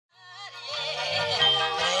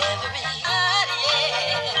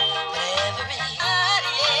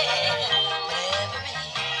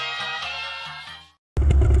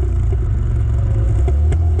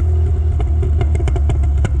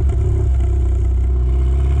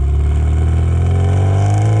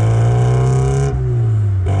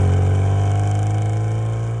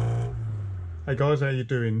guys, how you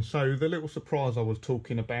doing? So the little surprise I was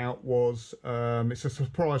talking about was it's a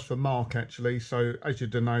surprise for Mark actually. So as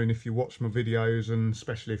you'd have known if you watch my videos, and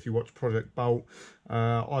especially if you watch Project Bolt,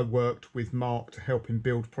 I worked with Mark to help him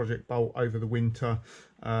build Project Bolt over the winter.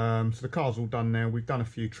 So the car's all done now. We've done a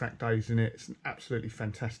few track days in it. It's an absolutely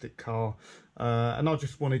fantastic car, and I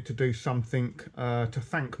just wanted to do something to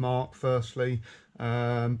thank Mark firstly,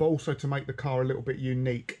 but also to make the car a little bit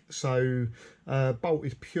unique. So Bolt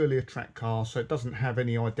is purely a track car, so it doesn't have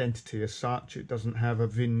any identity as such. It doesn't have a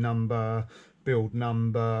VIN number, build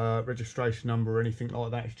number, registration number or anything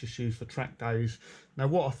like that. It's just used for track days. Now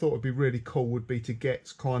what I thought would be really cool would be to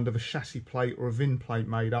get kind of a chassis plate or a VIN plate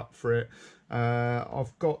made up for it.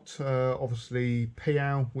 I've got obviously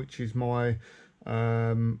Piau, which is my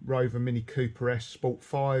Rover Mini Cooper S Sport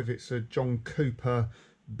 5. It's a John Cooper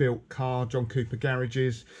built car, John Cooper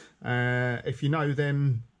garages. If you know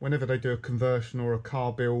them, whenever they do a conversion or a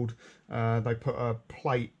car build, they put a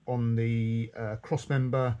plate on the cross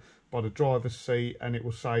member by the driver's seat, and it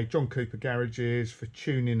will say John Cooper garages for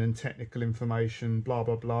tuning and technical information, blah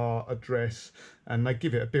blah blah, address, and they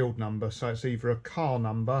give it a build number, so it's either a car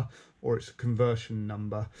number or it's a conversion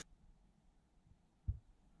number.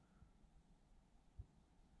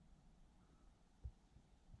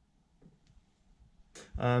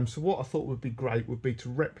 So what I thought would be great would be to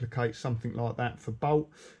replicate something like that for Bolt.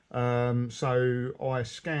 So I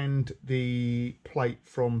scanned the plate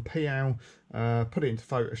from Piau, put it into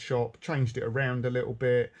Photoshop, changed it around a little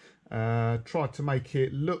bit, tried to make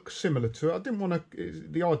it look similar to it. I didn't want to,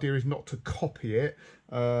 the idea is not to copy it,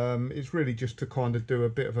 it's really just to kind of do a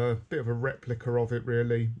bit of a replica of it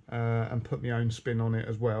really, and put my own spin on it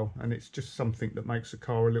as well. And it's just something that makes the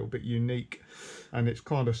car a little bit unique, and it's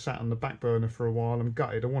kind of sat on the back burner for a while. I'm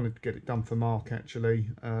gutted, I wanted to get it done for Mark actually.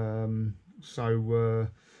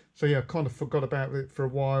 So yeah, I kind of forgot about it for a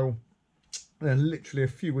while. And literally a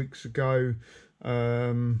few weeks ago,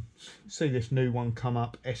 see this new one come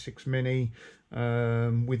up, Essex Mini,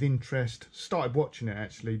 with interest. Started watching it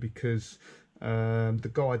actually because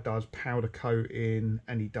the guy does powder coating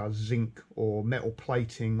and he does zinc or metal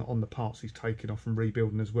plating on the parts he's taking off and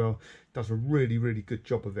rebuilding as well. Does a really good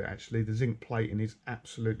job of it actually. The zinc plating is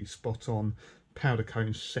absolutely spot on. Powder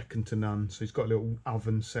coating second to none. So he's got a little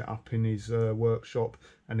oven set up in his workshop,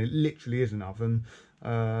 and it literally is an oven,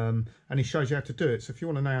 and he shows you how to do it. So if you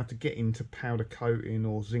want to know how to get into powder coating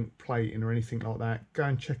or zinc plating or anything like that, go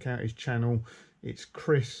and check out his channel. It's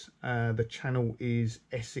Chris, the channel is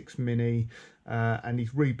Essex Mini, and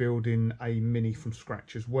he's rebuilding a Mini from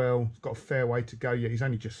scratch as well. He's got a fair way to go yet. He's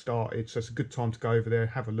only just started, so it's a good time to go over there,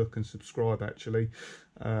 have a look and subscribe actually.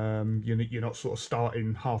 You're not sort of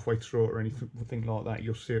starting halfway through it or anything like that.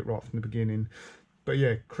 You'll see it right from the beginning. But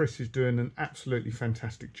yeah, Chris is doing an absolutely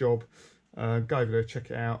fantastic job. Go over there, check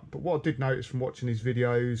it out. But what I did notice from watching his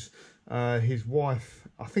videos, his wife,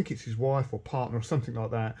 I think it's his wife or partner or something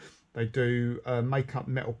like that, they do make up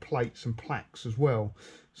metal plates and plaques as well.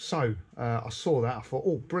 So I saw that, I thought,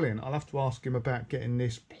 oh brilliant, I'll have to ask him about getting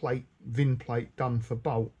this plate, VIN plate done for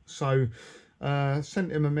Bolt. So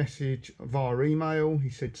sent him a message via email. He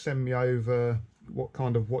said send me over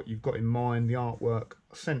what you've got in mind, the artwork.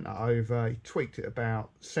 I sent that over, he tweaked it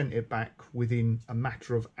about, sent it back within a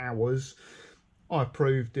matter of hours. I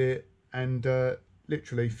approved it, and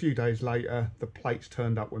literally a few days later the plates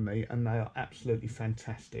turned up with me, and they are absolutely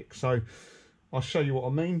fantastic. So I'll show you what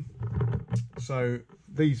I mean. So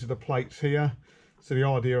these are the plates here. So the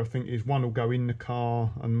idea I think is one will go in the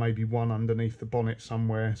car and maybe one underneath the bonnet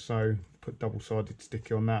somewhere. So put double-sided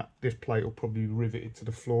sticky on that. This plate will probably be riveted to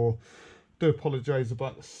the floor. Do apologise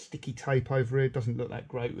about the sticky tape over here. It doesn't look that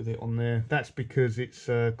great with it on there. That's because it's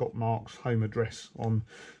got Mark's home address on.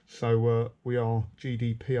 So we are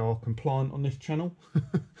GDPR compliant on this channel.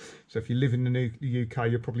 So if you live in the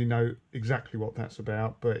UK, you'll probably know exactly what that's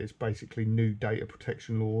about. But it's basically new data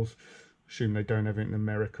protection laws. Assume they don't have it in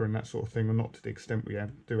America and that sort of thing, or not to the extent we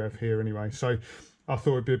do have here anyway. So I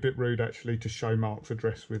thought it'd be a bit rude actually to show Mark's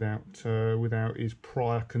address without his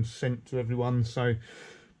prior consent to everyone. So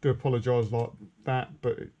do apologise like that,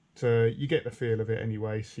 but you get the feel of it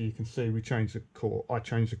anyway. So you can see I changed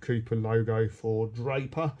the Cooper logo for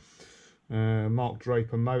Draper, Mark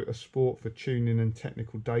Draper Motorsport for tuning and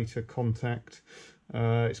technical data contact.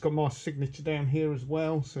 It's got my signature down here as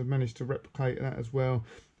well, so I've managed to replicate that as well.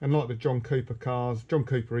 And like the John Cooper cars, John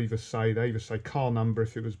Cooper either say car number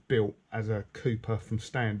if it was built as a Cooper from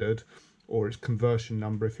standard, or its conversion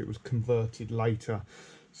number if it was converted later.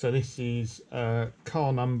 So this is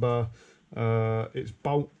car number, it's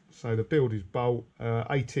Bolt, so the build is Bolt,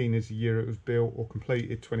 18 is the year it was built or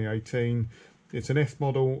completed, 2018. It's an S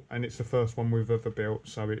model and it's the first one we've ever built,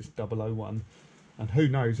 so it's 001. And who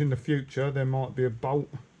knows, in the future there might be a Bolt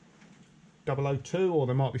 002 or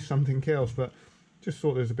there might be something else, but just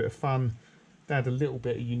thought there was a bit of fun. They had a little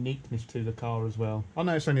bit of uniqueness to the car as well. I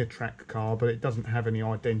know it's only a track car, but it doesn't have any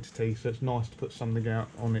identity, so it's nice to put something out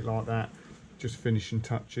on it like that. Just finishing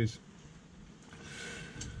touches.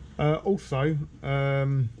 Also,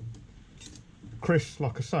 Chris,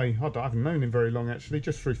 like I say, I haven't known him very long actually,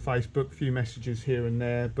 just through Facebook, a few messages here and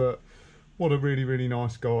there, but what a really, really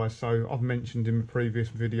nice guy. So I've mentioned in previous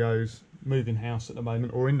videos, moving house at the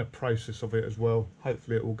moment, or in the process of it as well.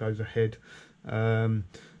 Hopefully it all goes ahead.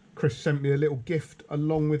 Chris sent me a little gift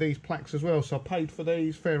along with these plaques as well, so I paid for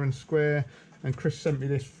these fair and square, and Chris sent me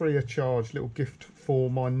this free of charge little gift for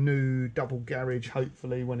my new double garage,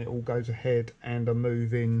 hopefully when it all goes ahead and I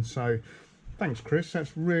move in. So thanks Chris,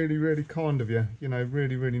 that's really, really kind of you, you know,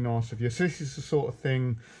 really, really nice of you. So this is the sort of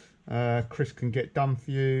thing Chris can get done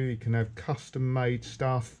for you. He can have custom made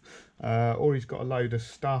stuff, or he's got a load of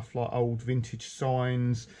stuff like old vintage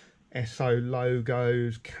signs, SO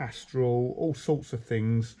logos, Castrol, all sorts of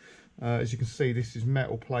things. As you can see, this is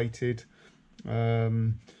metal plated.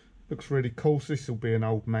 Looks really cool. So this will be an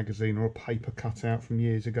old magazine or a paper cutout from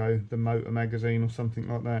years ago, the Motor magazine or something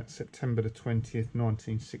like that, September the 20th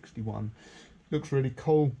 1961. Looks really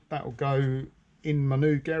cool. That'll go in my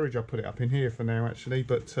new garage. I'll put it up in here for now actually,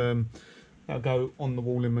 but that'll go on the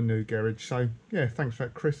wall in my new garage. So yeah, thanks for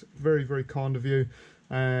that Chris, very, very kind of you.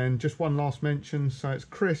 And just one last mention, so it's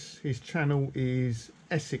Chris, his channel is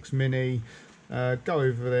Essex Mini. Go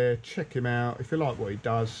over there, check him out. If you like what he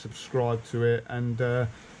does, subscribe to it, and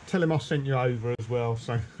tell him I sent you over as well.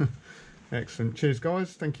 So excellent. Cheers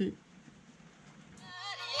guys, thank you.